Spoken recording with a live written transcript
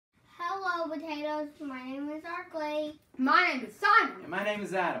Potatoes. My name is Arkley. My name is Simon. And my name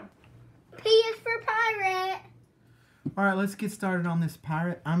is Adam. P is for pirate. Alright, let's get started on this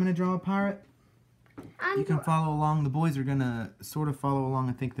pirate. I'm going to draw a pirate. You can follow along. The boys are going to sort of follow along.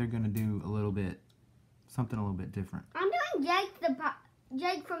 I think they're going to do something a little bit different. I'm doing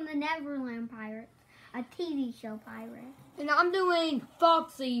Jake from the Neverland Pirates, a TV show pirate. And I'm doing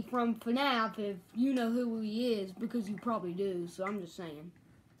Foxy from FNAF, if you know who he is, because you probably do, so I'm just saying.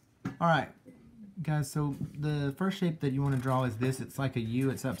 Alright, guys, so the first shape that you want to draw is this. It's like a U,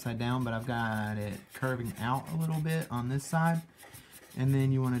 it's upside down, but I've got it curving out a little bit on this side. And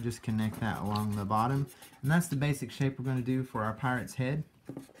then you want to just connect that along the bottom. And that's the basic shape we're going to do for our pirate's head.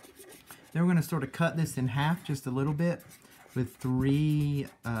 Then we're going to sort of cut this in half just a little bit with 3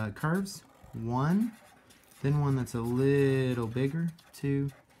 curves. 1, then one that's a little bigger, 2,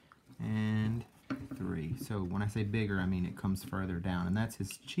 and 3. So when I say bigger, I mean it comes further down. And that's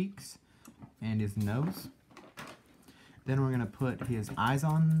his cheeks and his nose. Then we're going to put his eyes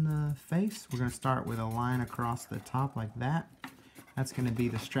on the face. We're going to start with a line across the top like that. That's going to be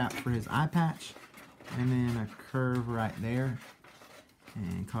the strap for his eye patch. And then a curve right there.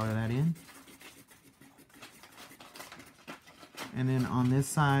 And color that in. And then on this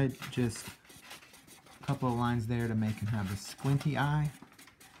side, just a couple of lines there to make him have a squinty eye.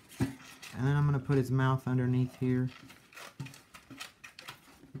 And then I'm going to put his mouth underneath here.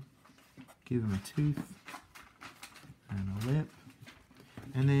 Give him a tooth and a lip.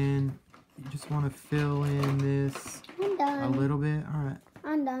 And then you just want to fill in this a little bit. Alright.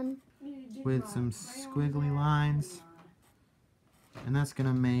 I'm done. With some squiggly lines. And that's going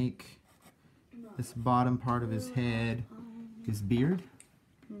to make this bottom part of his head his beard.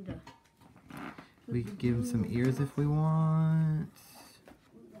 We can give him some ears if we want.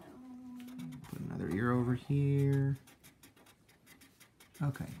 Put another ear over here.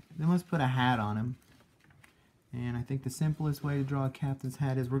 Okay, then let's put a hat on him. And I think the simplest way to draw a captain's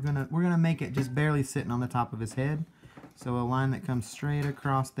hat is we're gonna make it just barely sitting on the top of his head. So a line that comes straight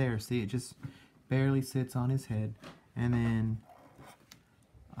across there. See, it just barely sits on his head. And then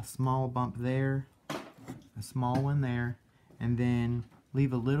a small bump there, a small one there, and then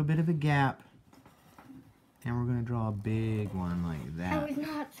leave a little bit of a gap. And we're gonna draw a big one like that. I was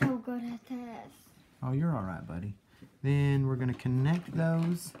not so good at this. Oh, you're all right, buddy. Then we're gonna connect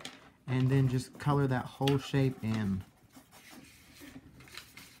those, and then just color that whole shape in.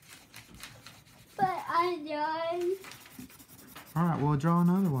 But I'm done. All right, well, draw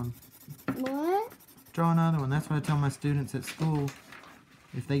another one. What? Draw another one. That's what I tell my students at school.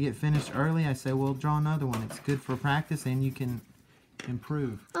 If they get finished early, I say, well, draw another one. It's good for practice, and you can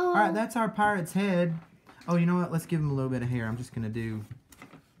improve. Oh. All right, that's our pirate's head. Oh, you know what? Let's give him a little bit of hair. I'm just gonna do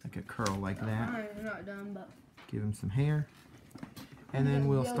like a curl like that. I'm not done, but... Give him some hair. And then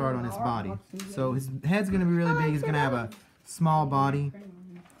we'll start on his body. So his head's going to be really big. He's going to have a small body.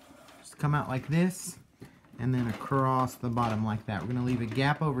 Just come out like this. And then across the bottom like that. We're going to leave a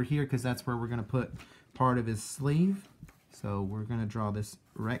gap over here because that's where we're going to put part of his sleeve. So we're going to draw this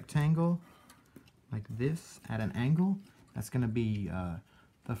rectangle like this at an angle. That's going to be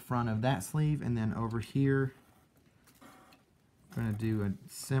the front of that sleeve. And then over here, we're going to do a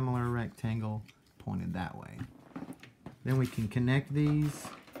similar rectangle pointed that way. Then we can connect these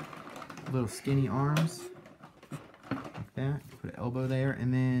little skinny arms like that. Put an elbow there,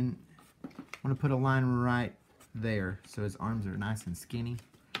 and then I want to put a line right there so his arms are nice and skinny.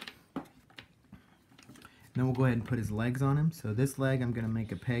 And then we'll go ahead and put his legs on him. So this leg I'm going to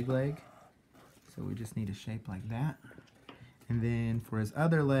make a peg leg. So we just need a shape like that. And then for his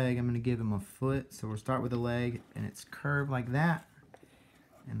other leg, I'm going to give him a foot. So we'll start with a leg, and it's curved like that.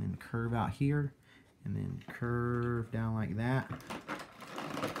 And then curve out here. And then curve down like that.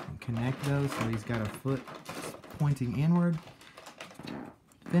 And connect those so he's got a foot pointing inward.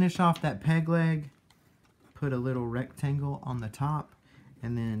 Finish off that peg leg. Put a little rectangle on the top.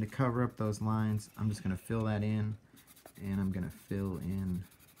 And then to cover up those lines, I'm just going to fill that in. And I'm going to fill in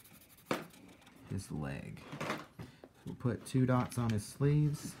his leg. So we'll put 2 dots on his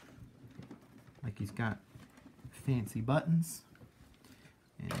sleeves. Like he's got fancy buttons.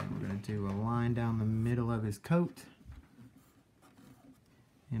 And we're going to do a line down the middle of his coat.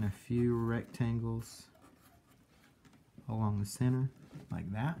 And a few rectangles along the center,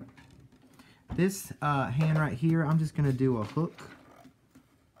 like that. This hand right here, I'm just going to do a hook,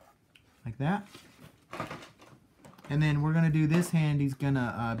 like that. And then we're going to do this hand, he's going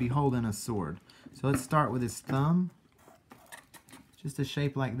to be holding a sword. So let's start with his thumb. Just a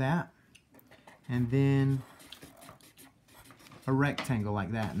shape like that. And then a rectangle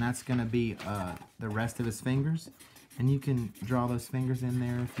like that, and that's going to be the rest of his fingers. And you can draw those fingers in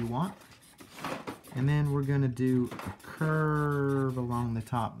there if you want. And then we're going to do a curve along the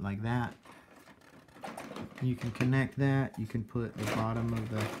top like that. You can connect that. You can put the bottom of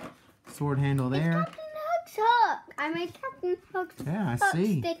the sword handle there. Captain Hook's hook. I made Captain Hook's Yeah, I hook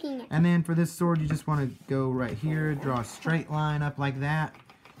see. sticking it. And then for this sword, you just want to go right here, draw a straight line up like that,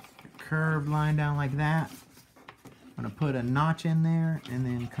 a curved line down like that. I'm going to put a notch in there and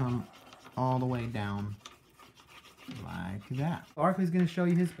then come all the way down like that. Arkley's going to show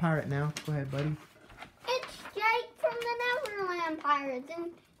you his pirate now. Go ahead, buddy. It's Jake from the Neverland Pirates,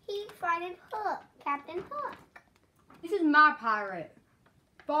 and he fighted Hook, Captain Hook. This is my pirate.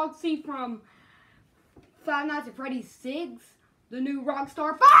 Foxy from Five Nights at Freddy's 6. The new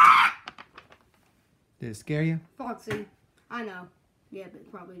Rockstar. Did it scare you? Foxy. I know. Yeah, but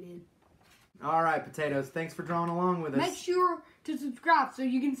it probably did. All right, Potatoes. Thanks for drawing along with us. Make sure to subscribe so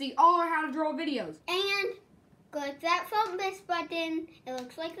you can see all our how to draw videos. And click that focus button. It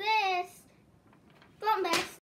looks like this.